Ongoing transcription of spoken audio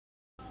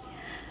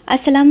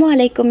আসসালামু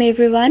আলাইকুম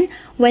everyone,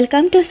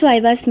 welcome to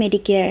সোয়াইবাস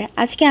Medicare.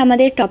 আজকে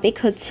আমাদের টপিক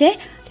হচ্ছে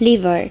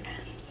লিভার।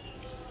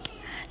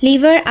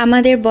 লিভার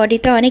আমাদের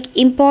বডিতে অনেক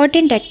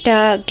ইম্পর্ট্যান্ট একটা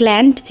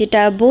গ্ল্যান্ড,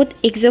 যেটা both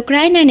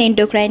exocrine and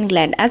endocrine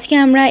gland. আজকে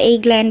আমরা এই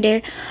গ্ল্যান্ডের,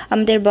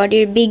 আমাদের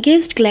বডির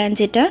বিগেস্ট গ্ল্যান্ড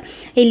যেটা,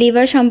 এই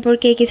লিভার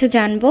সম্পর্কে কিছু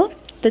জানবো।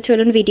 তো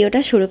চলুন ভিডিওটা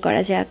শুরু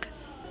করা যাক।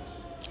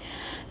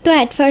 তো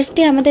অ্যাট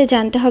ফার্স্টে আমাদের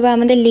জানতে হবে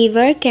আমাদের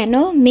লিভার কেন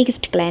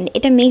মিক্সড গ্ল্যান্ড।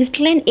 এটা মিক্সড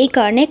গ্ল্যান্ড এই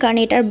কারণে, কারণ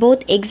এটার both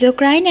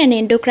exocrine and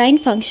endocrine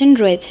function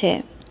রয়েছে।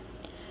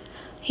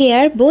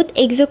 Hair both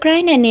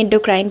exocrine and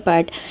endocrine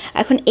part.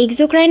 এখন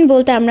এক্সোক্রাইন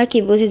বলতে আমরা কি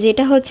বুঝি,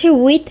 যেটা হচ্ছে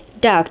উইথ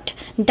ডাক্ট।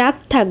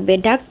 ডাক্ট থাকবে,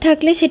 ডাক্ট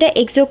থাকলে সেটা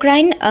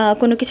এক্সোক্রাইন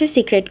কোনো কিছু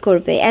সিক্রেট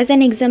করবে। অ্যাজ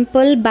অ্যান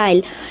এক্সাম্পল বাইল,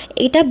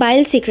 এটা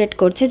বাইল সিক্রেট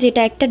করছে,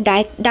 যেটা একটা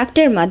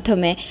ডাক্টের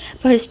মাধ্যমে।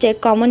 ফার্স্টে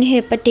কমন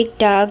হেপাটিক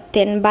ডাক্ট,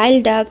 দেন বাইল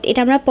ডাক্ট, এটা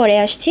আমরা পরে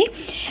আসছি।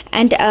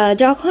 অ্যান্ড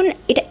যখন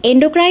এটা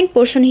এন্ডোক্রাইন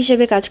পোর্শন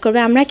হিসেবে কাজ করবে,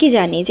 আমরা কি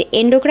জানি যে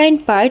এন্ডোক্রাইন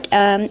পার্ট,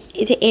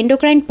 এই যে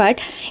এন্ডোক্রাইন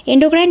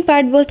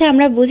পার্ট বলতে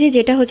আমরা বুঝি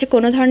যেটা হচ্ছে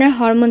কোনো ধরনের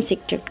হরমোন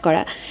সিক্রেট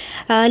করা।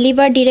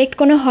 লিভার ডিরেক্ট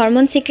কোনো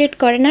হরমোন সিক্রেট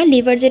করে না।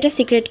 লিভার যেটা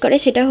সিক্রেট করে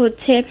সেটা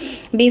হচ্ছে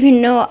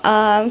বিভিন্ন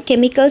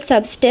কেমিক্যাল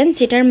সাবস্টেন্স,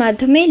 যেটার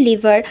মাধ্যমে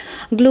লিভার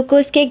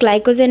গ্লুকোজকে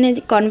গ্লাইকোজেনে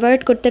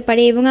কনভার্ট করতে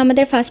পারে এবং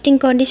আমাদের ফাস্টিং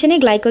কন্ডিশনে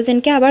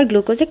গ্লাইকোজেনকে আবার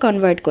গ্লুকোজে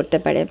কনভার্ট করতে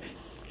পারে।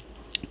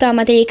 তো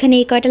আমাদের এখানে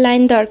এই কয়টা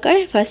লাইন দরকার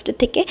ফার্স্ট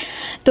থেকে।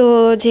 তো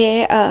যে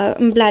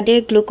ব্লাডের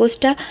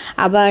গ্লুকোজটা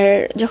আবার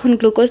যখন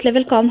গ্লুকোজ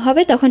লেভেল কম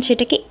হবে তখন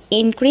সেটাকে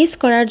ইনক্রিজ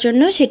করার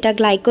জন্য সেটা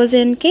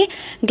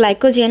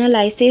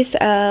গ্লাইকোজেনোলাইসিস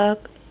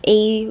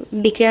এই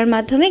বিক্রিয়ার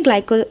মাধ্যমে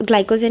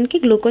গ্লাইকোজেনকে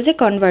গ্লুকোজে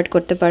কনভার্ট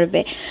করতে পারবে।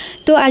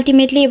 তো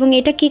আলটিমেটলি, এবং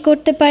এটা কি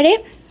করতে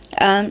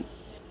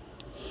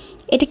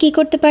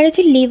পারে,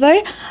 যে লিভার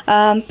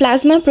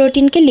প্লাজমা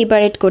প্রোটিনকে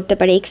লিবারেট করতে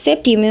পারে,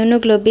 except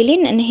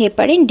immunoglobulin and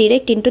heparin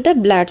direct into the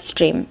blood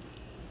stream.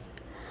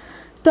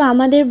 তো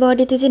আমাদের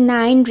বডিতে যে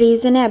 9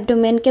 রিজনে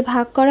অ্যাবডোমেনকে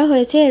ভাগ করা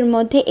হয়েছে, এর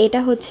মধ্যে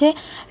এটা হচ্ছে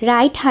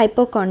রাইট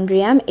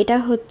হাইপোকন্ড্রিয়াম, এটা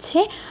হচ্ছে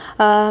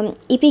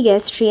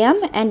ইপিগ্যাস্ট্রিয়াম,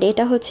 অ্যান্ড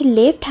এটা হচ্ছে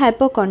লেফট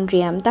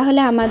হাইপোকন্ড্রিয়াম। তাহলে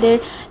আমাদের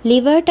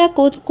লিভারটা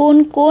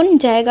কোন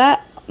জায়গা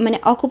মানে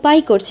অকুপাই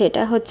করছে,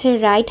 এটা হচ্ছে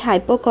right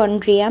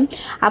hypochondrium,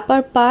 upper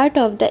part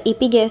of the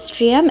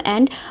ইপিগ্যাস্ট্রিয়াম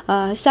and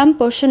some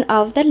portion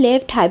of the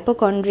left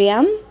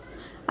hypochondrium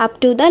up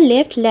to the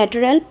left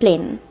lateral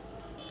plane.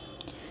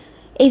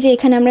 এই যে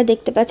এখানে আমরা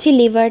দেখতে পাচ্ছি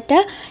লিভারটা,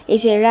 এই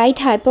যে রাইট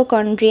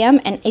হাইপোকন্ড্রিয়াম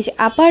অ্যান্ড এই যে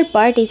আপার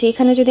পার্ট, এই যে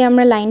এখানে যদি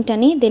আমরা লাইন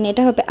টানি দেন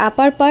এটা হবে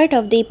আপার part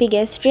of the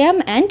ইপিগ্যাস্ট্রিয়াম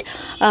and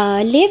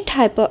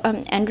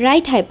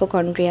right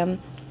hypochondrium.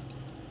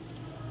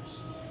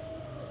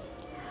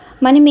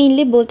 মানে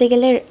মেইনলি বলতে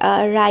গেলে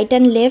right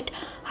and left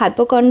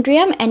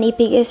hypochondrium and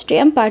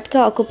ইপিগ্যাস্ট্রিয়াম পার্টকে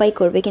occupy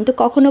করবে। কিন্তু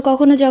কখনো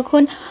কখনো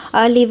যখন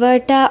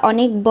লিভারটা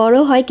অনেক বড়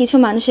হয় কিছু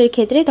মানুষের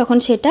ক্ষেত্রে, তখন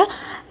সেটা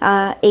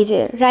এই যে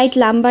রাইট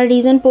লাম্বার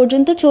রিজন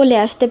পর্যন্ত চলে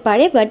আসতে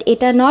পারে, বাট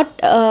এটা নট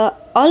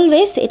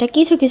অলওয়েজ, এটা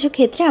কিছু কিছু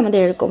ক্ষেত্রে আমাদের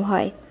এরকম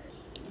হয়।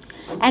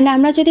 অ্যান্ড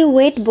আমরা যদি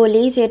ওয়েট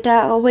বলি, যেটা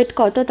ওয়েট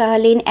কত,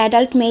 তাহলে ইন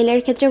অ্যাডাল্ট মেলের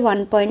ক্ষেত্রে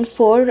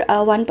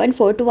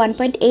 1.4 two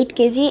 1.8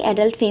 KG,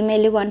 adult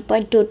ফিমেলে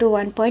 1.2 two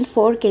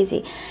 1.4 KG.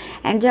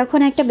 And যখন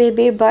একটা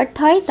বেবির বার্থ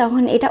হয়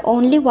তখন এটা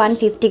অনলি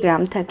 150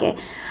 গ্রাম থাকে।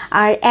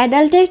 আর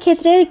অ্যাডাল্টের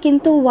ক্ষেত্রে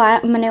কিন্তু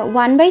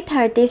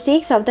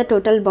 1/36 of the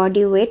total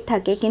body weight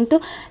থাকে। কিন্তু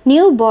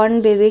নিউ বর্ন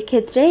বেবির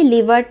ক্ষেত্রে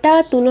লিভারটা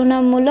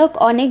তুলনামূলক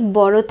অনেক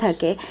বড়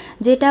থাকে,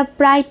 যেটা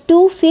প্রায়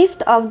 2/5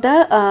 অফ দ্য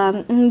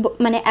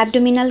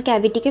অ্যাবডোমিনাল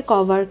ক্যাভিটিকে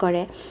কভার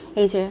করে।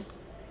 এই যে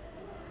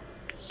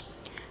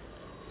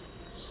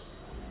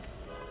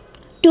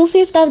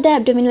 2/5 অফ দ্য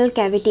অ্যাবডোমিনাল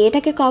ক্যাভিটি,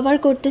 এটাকে কভার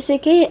করতেছে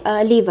কি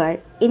liver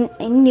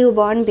in new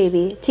born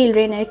baby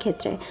চিলড্রেনের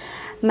ক্ষেত্রে।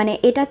 মানে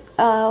এটা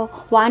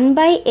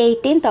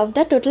 1/18 of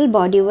the total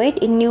body weight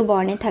in new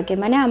বর্নে থাকে।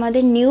 মানে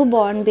আমাদের নিউ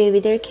বর্ন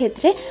বেবিদের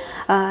ক্ষেত্রে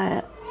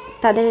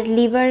তাদের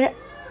লিভার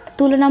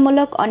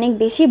তুলনামূলক অনেক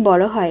বেশি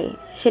বড় হয়।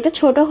 সেটা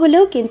ছোট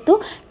হলেও কিন্তু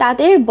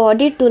তাদের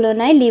বডির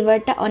তুলনায়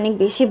লিভারটা অনেক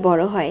বেশি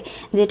বড় হয়,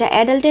 যেটা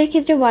অ্যাডাল্টের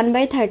ক্ষেত্রে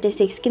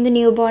 1/36, কিন্তু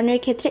নিউ বর্নের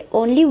ক্ষেত্রে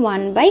অনলি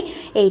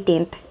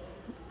 1/18।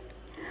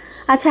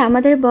 আচ্ছা,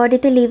 আমাদের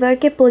বডিতে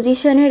লিভারকে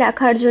পজিশনে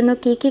রাখার জন্য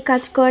কি কি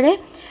কাজ করে?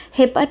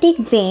 হেপাটিক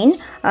ভেইন,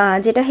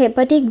 যেটা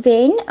hepatic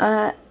vein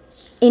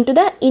into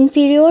the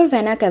inferior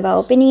vena ক্যাভা,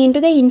 opening into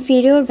the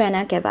inferior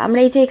vena ক্যাভা। আমরা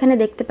এই যে এখানে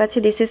দেখতে পাচ্ছি,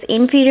 দিস ইজ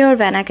ইনফিরিয়র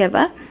ভেনা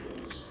ক্যাভা।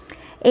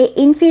 এই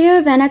ইনফিরিয়র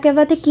ভেনা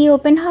ক্যাভাতে কি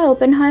ওপেন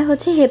হয়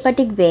হচ্ছে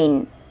হেপাটিক ভেইন।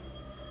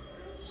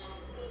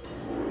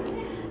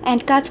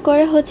 অ্যান্ড কাজ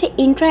করে হচ্ছে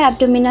ইন্ট্রা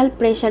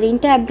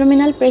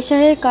অ্যাবডোমিনাল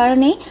প্রেশারের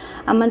কারণে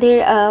আমাদের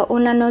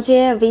অন্যান্য যে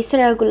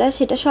ভিসেরাগুলো,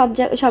 সেটা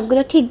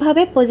সবগুলো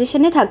ঠিকভাবে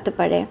পজিশনে থাকতে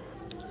পারে।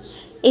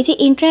 এই যে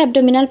ইন্ট্রা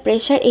অ্যাবডোমিনাল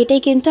প্রেশার,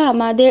 এটাই কিন্তু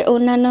আমাদের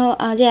অন্যান্য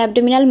যে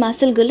অ্যাবডোমিনাল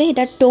মাসেলগুলো,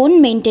 এটা টোন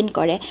মেনটেন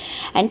করে।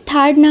 অ্যান্ড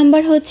থার্ড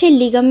নাম্বার হচ্ছে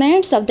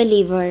লিগামেন্টস অফ দ্য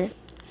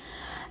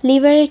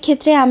লিভারের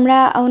ক্ষেত্রে আমরা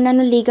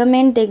অন্যান্য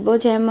লিগামেন্ট দেখব,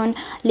 যেমন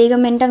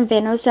লিগামেন্টাম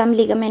ভেনোসাম,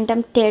 লিগামেন্টাম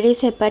টেরিস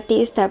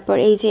হেপাটিস, তারপর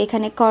এই যে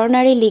এখানে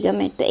করোনারি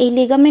লিগামেন্ট। তো এই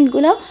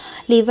লিগামেন্টগুলো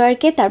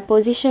লিভারকে তার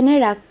পজিশনে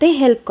রাখতে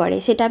হেল্প করে,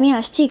 সেটা আমি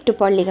আসছি একটু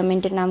পর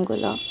লিগামেন্টের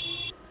নামগুলো।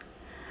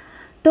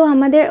 তো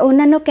আমাদের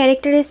অন্যান্য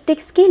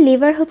ক্যারেক্টারিস্টিক্স কি,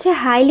 লিভার হচ্ছে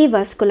highly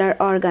vascular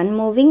organ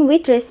moving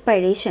with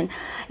respiration.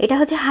 এটা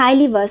হচ্ছে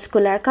হাইলি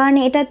ভাস্কুলার, কারণ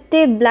এটাতে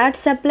ব্লাড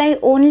সাপ্লাই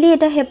অনলি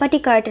এটা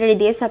হেপাটিক আর্টারি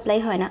দিয়ে সাপ্লাই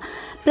হয় না,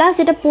 প্লাস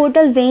এটা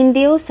পোর্টাল ভেইন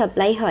দিয়েও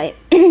সাপ্লাই হয়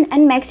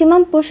অ্যান্ড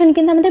ম্যাক্সিমাম পোর্শন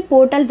কিন্তু আমাদের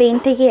পোর্টাল ভেইন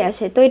থেকেই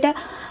আসে। তো এটা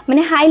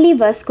মানে হাইলি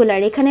ভাস্কুলার,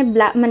 এখানে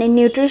মানে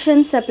নিউট্রিশন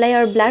সাপ্লাই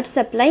আর ব্লাড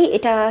সাপ্লাই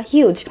এটা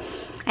হিউজ,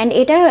 অ্যান্ড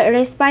এটা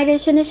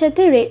রেসপিরেশনের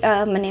সাথে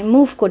মানে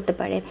মুভ করতে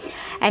পারে।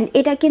 অ্যান্ড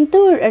এটা কিন্তু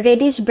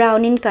রেডিশ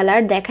ব্রাউন ইন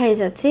কালার দেখাই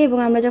যাচ্ছে, এবং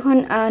আমরা যখন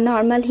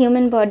নর্মাল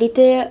হিউম্যান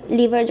বডিতে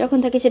লিভার যখন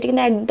থাকে সেটা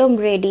কিন্তু একদম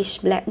রেডিশ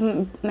ব্ল্যাক,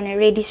 মানে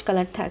রেডিশ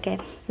কালার থাকে,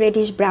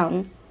 radish brown.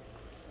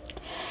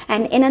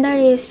 And another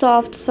is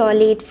soft,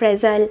 solid,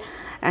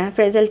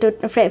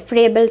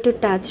 ফ্রেবল to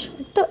touch.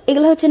 তো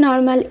এগুলো হচ্ছে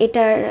নর্মাল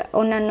এটার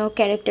অন্যান্য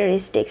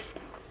ক্যারেক্টারিস্টিক্স।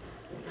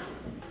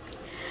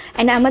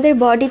 অ্যান্ড আমাদের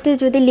বডিতে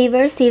যদি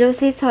লিভার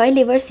সিরোসিস হয়,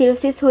 লিভার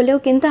সিরোসিস হলেও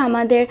কিন্তু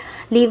আমাদের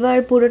লিভার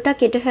পুরোটা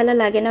কেটে ফেলা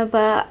লাগে না,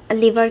 বা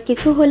লিভার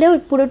কিছু হলেও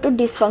পুরোটা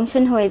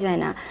ডিসফাংশন হয়ে যায়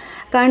না,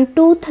 কারণ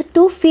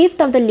 2/5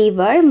 অফ দ্য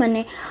লিভার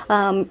মানে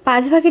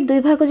 5 ভাগের 2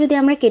 ভাগও যদি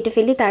আমরা কেটে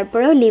ফেলি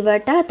তারপরেও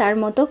লিভারটা তার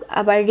মতো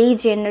আবার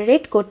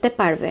রিজেনারেট করতে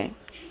পারবে।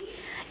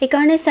 এই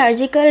কারণে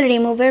সার্জিক্যাল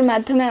রিমুভের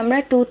মাধ্যমে আমরা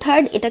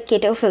 2/3 এটা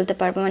কেটেও ফেলতে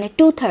পারবো, মানে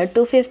 2/3,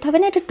 2/5 হবে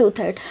না, এটা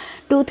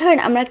 2/3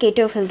 আমরা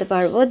কেটেও ফেলতে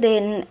পারবো।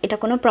 দেন এটা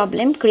কোনো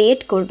প্রবলেম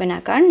ক্রিয়েট করবে না,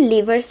 কারণ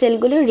লিভার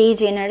সেলগুলো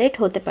রিজেনারেট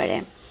হতে পারে।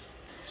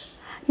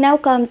 নাও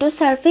come to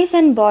surface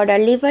and border.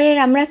 লিভারের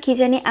আমরা কি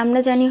জানি, আমরা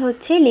জানি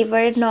হচ্ছে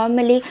লিভারের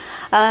নর্মালি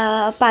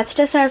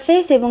 5টা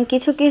সারফেস এবং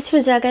কিছু কিছু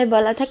জায়গায়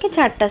বলা থাকে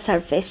 4টা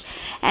সারফেস,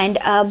 অ্যান্ড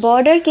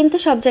বর্ডার কিন্তু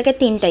সব জায়গায়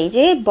 3টাই,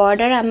 যে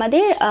বর্ডার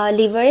আমাদের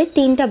লিভারের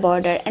 3টা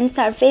বর্ডার, অ্যান্ড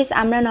সারফেস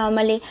আমরা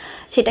নর্মালি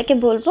সেটাকে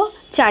বলবো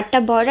 4টা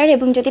বর্ডার,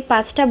 এবং যদি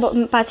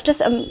 5টা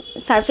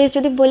সারফেস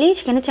যদি বলি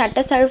সেখানে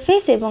 4টা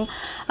সারফেস, এবং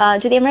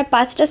যদি আমরা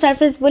 5টা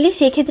সারফেস বলি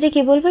সেক্ষেত্রে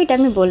কী বলবো এটা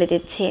আমি বলে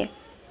দিচ্ছি।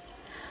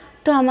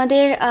 তো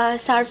আমাদের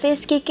সারফেস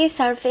কি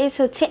সারফেস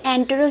হচ্ছে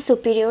অ্যান্টেরো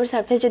সুপিরিয়র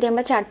সারফেস যদি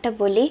আমরা 4টা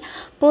বলি,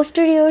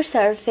 posterior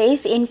surface,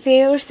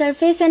 inferior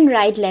surface and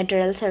right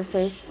lateral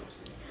surface.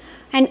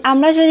 And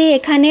আমরা যদি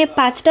এখানে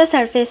 5টা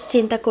সারফেস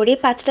চিন্তা করি,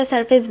 5টা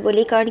সারফেস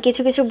বলি, কারণ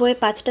কিছু কিছু বইয়ে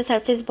 5টা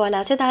সারফেস বলা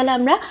আছে, তাহলে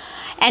আমরা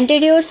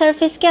অ্যান্টেরিয়র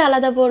সারফেসকে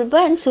আলাদা বলবো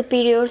অ্যান্ড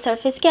সুপিরিয়র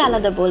সারফেসকে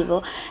আলাদা বলবো।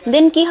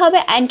 দেন কি হবে,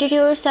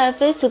 anterior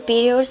surface,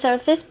 superior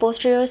surface,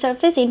 posterior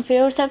surface,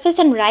 inferior surface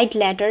and right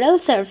lateral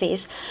surface.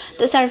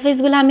 তো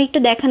সারফেসগুলো আমি একটু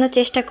দেখানোর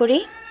চেষ্টা করি।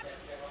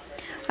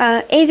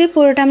 এই যে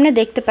পুরোটা আমরা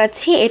দেখতে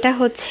পাচ্ছি এটা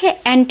হচ্ছে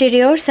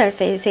অ্যান্টেরিয়র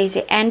সারফেস, এই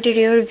যে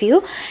anterior view,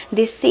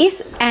 this is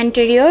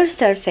anterior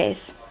surface.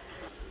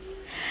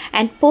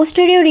 And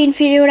posterior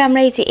inferior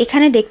আমরা এই যে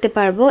এখানে দেখতে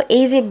পারবো,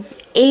 এই যে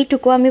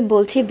এইটুকু আমি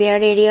বলছি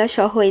বেয়ার এরিয়া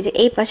সহ, এই যে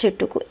এই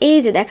পাশেরটুকু, এই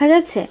যে দেখা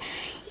যাচ্ছে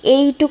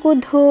এইটুকু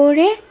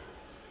ধরে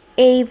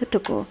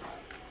এইটুকু,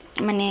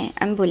 মানে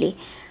আমি বলি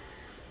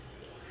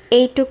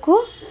এইটুকু,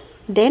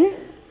 দেন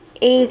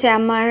এই যে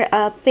আমার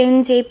পেন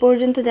যেই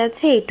পর্যন্ত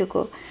যাচ্ছে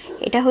এইটুকু,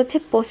 এটা হচ্ছে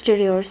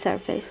posterior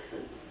surface.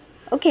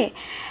 Okay,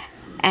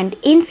 and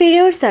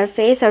inferior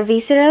surface R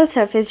visceral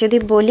surface যদি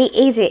বলি,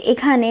 এই যে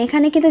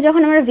এখানে কিন্তু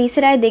যখন আমরা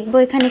ভিসেরায় দেখবো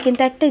এখানে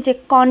কিন্তু একটা যে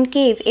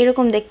কনকেভ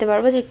এরকম দেখতে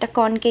পারবো, যে একটা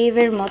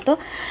কনকেভের মতো।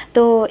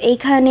 তো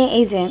এইখানে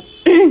এই যে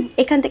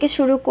এখান থেকে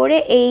শুরু করে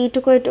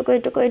এইটুকু এইটুকু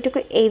এইটুকু এইটুকু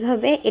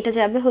এইভাবে এটা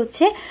যাবে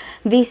হচ্ছে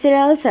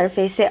ভিসেরাল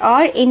সারফেসে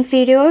আর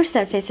ইনফেরিয়র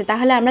সারফেসে।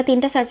 তাহলে আমরা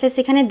 3টা সারফেস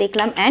এখানে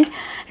দেখলাম। অ্যান্ড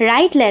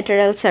রাইট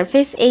ল্যাটারাল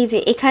সারফেস, এই যে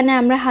এখানে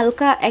আমরা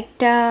হালকা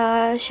একটা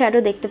শ্যাডো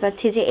দেখতে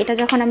পাচ্ছি, যে এটা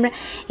যখন আমরা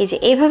এই যে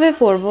এইভাবে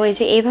পড়বো, এই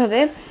যে এইভাবে,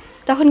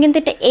 তখন কিন্তু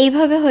এটা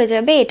এইভাবে হয়ে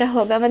যাবে, এটা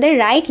হবে আমাদের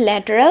রাইট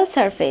ল্যাটারাল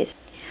সারফেস।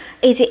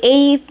 এই যে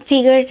এই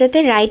ফিগারটাতে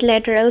রাইট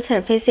ল্যাটারাল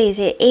সারফেস, এই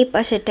যে এই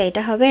পাশেরটা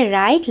এটা হবে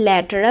রাইট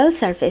ল্যাটারাল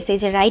সারফেস, এই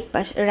যে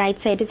রাইট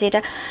সাইডে যেটা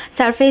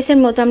সারফেসের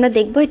মতো আমরা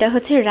দেখবো এটা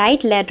হচ্ছে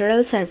রাইট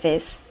ল্যাটারাল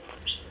সারফেস।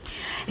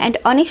 অ্যান্ড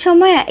অনেক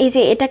সময় এই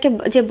যে এটাকে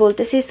যে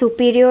বলতেছি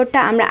সুপিরিয়রটা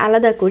আমরা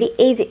আলাদা করি,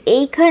 এই যে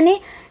এইখানে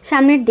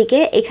সামনের দিকে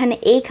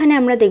এইখানে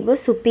আমরা দেখব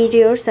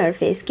সুপিরিয়র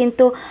সারফেস,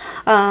 কিন্তু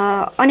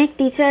অনেক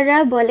টিচাররা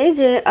বলে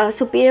যে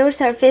সুপিরিয়র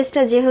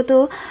সারফেসটা যেহেতু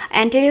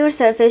অ্যান্টেরিয়র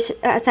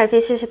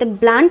সারফেসের সাথে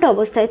ব্লান্ট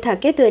অবস্থায়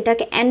থাকে, তো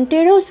এটাকে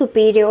অ্যান্টেরো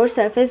সুপিরিয়র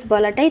সারফেস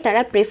বলাটাই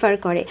তারা প্রেফার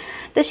করে।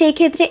 তো সেই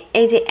ক্ষেত্রে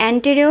এই যে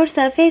অ্যান্টেরিয়র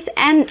সারফেস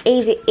অ্যান্ড এই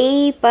যে এই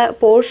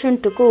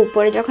পোর্শনটুকু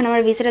উপরে যখন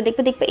আমরা ভিসেরা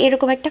দেখবো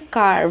এরকম একটা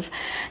কার্ভ,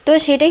 তো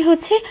সেটাই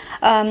হচ্ছে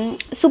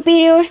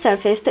সুপিরিয়র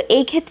সারফেস। তো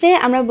এই ক্ষেত্রে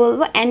আমরা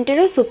বলবো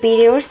অ্যান্টেরো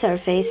সুপিরিয়র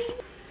সারফেস।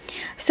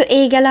 সো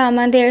এই গেল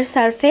আমাদের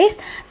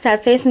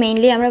সারফেস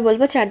মেইনলি আমরা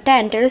বলবো 4টা,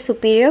 antero,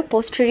 superior,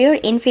 posterior,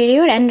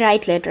 inferior and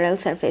right lateral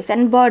surface.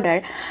 And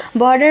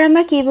border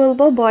আমরা কি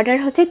বলবো, বর্ডার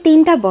হচ্ছে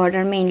 3টা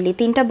বর্ডার, মেইনলি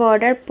 3টা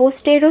border,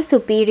 পোস্টেরো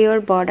superior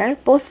border,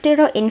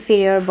 পোস্টেরো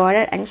inferior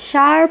border and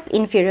sharp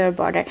inferior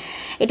border.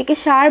 এটাকে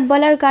শার্প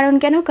বলার কারণ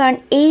কেন, কারণ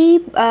এই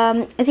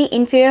যে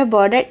ইনফেরিয়র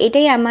বর্ডার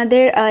এটাই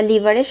আমাদের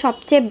লিভারের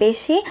সবচেয়ে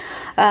বেশি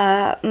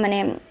মানে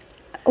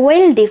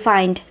ওয়েল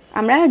ডিফাইন্ড,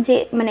 আমরা যে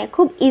মানে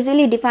খুব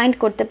ইজিলি ডিফাইন্ড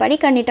করতে পারি,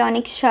 কারণ এটা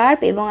অনেক শার্প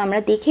এবং আমরা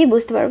দেখেই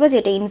বুঝতে পারবো যে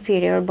এটা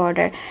ইনফেরিয়র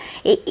বর্ডার।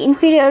 এই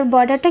ইনফেরিয়র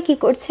বর্ডারটা কি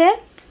করছে,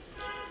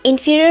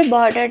 ইনফিরিয়র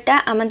বর্ডারটা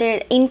আমাদের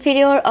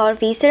inferior or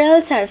visceral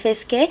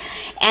সারফেসকে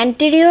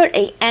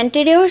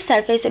anterior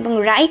surface এবং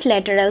রাইট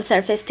ল্যাটারাল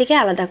সারফেস থেকে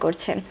আলাদা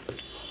করছে।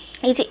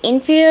 এই যে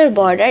ইনফিরিয়র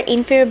বর্ডার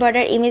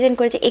ইমেজিন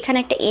করেছে এখানে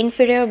একটা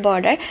ইনফিরিয়র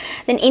বর্ডার,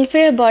 দেন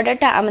ইনফিরিয়র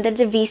বর্ডারটা আমাদের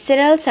যে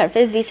visceral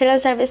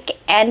সারফেসকে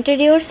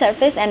anterior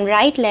surface and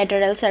right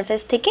lateral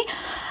surface থেকে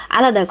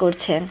আলাদা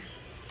করছে।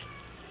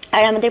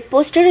 আর আমাদের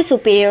পোস্টেরিয়র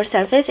সুপিরিয়র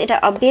সারফেস, এটা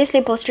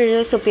obviously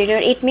posterior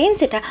superior, it means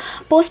এটা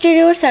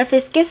পোস্টেরিয়র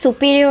সারফেসকে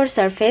সুপিরিয়র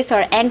সারফেস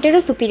আর অ্যান্টেরো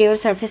সুপিরিয়র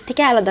সারফেস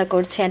থেকে আলাদা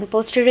করছে। অ্যান্ড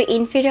পোস্টেরিয়র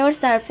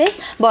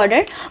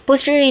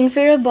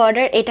ইনফিরিয়র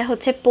বর্ডার এটা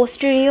হচ্ছে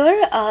পোস্টেরিয়র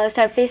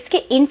সারফেসকে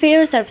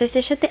ইনফিরিয়র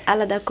সারফেসের সাথে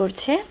আলাদা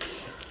করছে।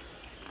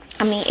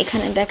 আমি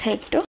এখানে দেখাই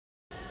একটু।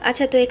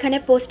 আচ্ছা, তো এখানে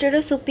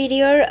পোস্টেরিয়র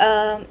সুপিরিয়র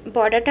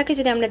বর্ডারটাকে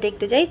যদি আমরা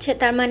দেখতে যাই,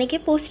 তার মানে কি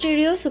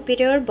পোস্টেরিয়র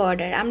সুপিরিয়র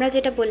বর্ডার, আমরা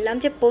যেটা বললাম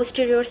যে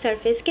পোস্টেরিয়র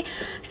সারফেসকে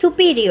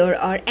সুপিরিয়র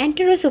আর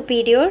অ্যান্টেরো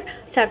সুপিরিয়র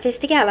সারফেস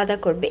থেকে আলাদা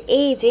করবে।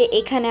 এই যে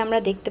এখানে আমরা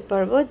দেখতে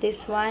পারবো this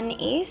one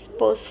is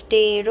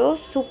পোস্টেরো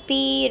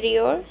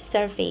superior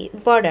surface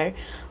border,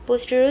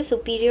 posterior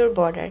superior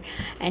border.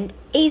 And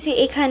এই যে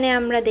এখানে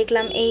আমরা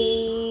দেখলাম এই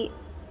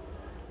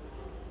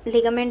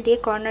লিগামেন্ট দিয়ে,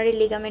 কর্নারি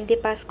লিগামেন্ট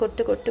দিয়ে পাস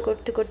করতে করতে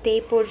করতে করতে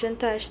এই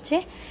পর্যন্ত আসছে।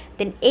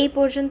 দেন এই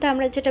পর্যন্ত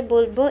আমরা যেটা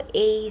বলবো,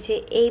 এই যে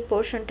এই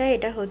পোর্শনটা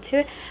এটা হচ্ছে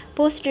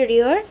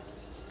পোস্টেরিয়র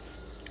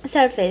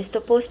সারফেস। তো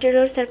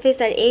পোস্টেরিয়র সারফেস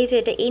আর এই যে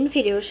এটা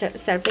ইনফিরিয়র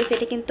সারফেস,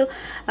 এটা কিন্তু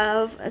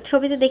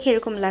ছবিতে দেখে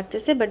এরকম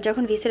লাগতেছে, বাট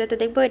যখন ভিসেরাতে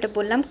দেখবো এটা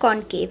বললাম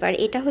কনকেভ, আর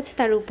এটা হচ্ছে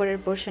তার উপরের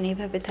পোর্শন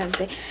এইভাবে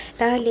থাকবে।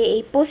 তাহলে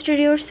এই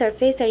পোস্টেরিয়র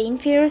সারফেস আর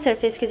ইনফিরিয়র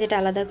সারফেসকে যেটা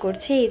আলাদা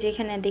করছে, এই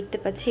যেখানে দেখতে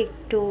পাচ্ছি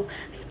একটু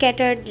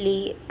স্ক্যাটার্ডলি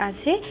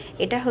আছে,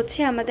 এটা হচ্ছে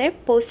আমাদের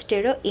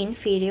পোস্টেরো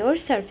ইনফিরিয়র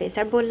সারফেস।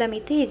 আর বললাম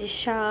এতে এই যে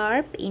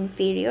শার্প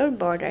ইনফিরিয়র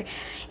বর্ডার,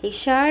 এই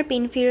শার্প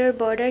ইনফিরিয়র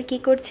বর্ডার কি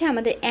করছে,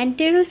 আমাদের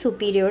antero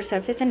superior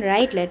surface and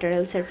right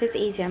lateral surface,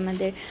 এই যে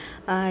আমাদের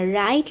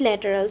right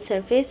lateral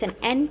surface and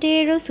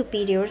antero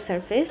superior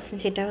surface,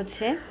 যেটা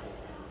হচ্ছে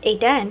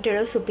এইটা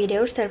অ্যান্টেরো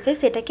সুপিরিয়র সারফেস,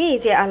 এটাকে এই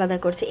যে আলাদা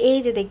করছে। এই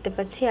যে দেখতে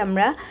পাচ্ছি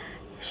আমরা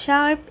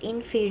শার্প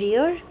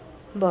ইনফিরিয়র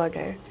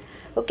বর্ডার।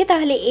 ওকে,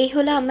 তাহলে এই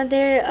হলো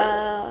আমাদের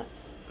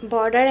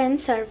border and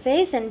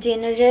surface and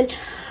general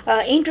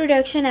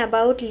introduction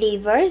about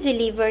liver, যে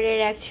লিভারের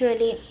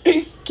অ্যাকচুয়ালি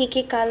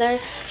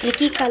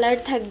কী কালার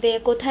থাকবে,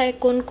 কোথায়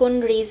কোন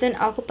রিজন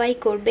অকুপাই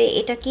করবে,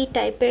 এটা কি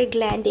টাইপের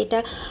গ্ল্যান্ড, এটা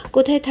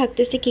কোথায়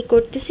থাকতেছে, কি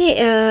করতেছে,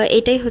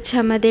 এটাই হচ্ছে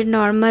আমাদের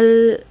নর্মাল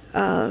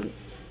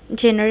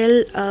জেনারেল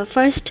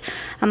ফার্স্ট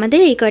আমাদের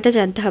এই কয়টা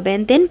জানতে হবে।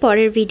 অ্যান্ড দেন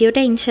পরের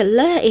ভিডিওটা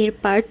ইনশাল্লাহ এর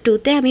পার্ট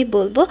 2তে আমি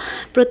বলবো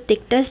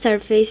প্রত্যেকটা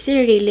সারফেসের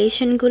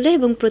রিলেশনগুলো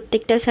এবং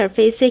প্রত্যেকটা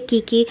সারফেসে কী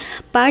কী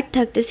পার্ট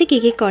থাকতেছে, কী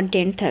কী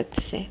কন্টেন্ট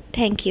থাকতেছে।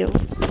 Thank you.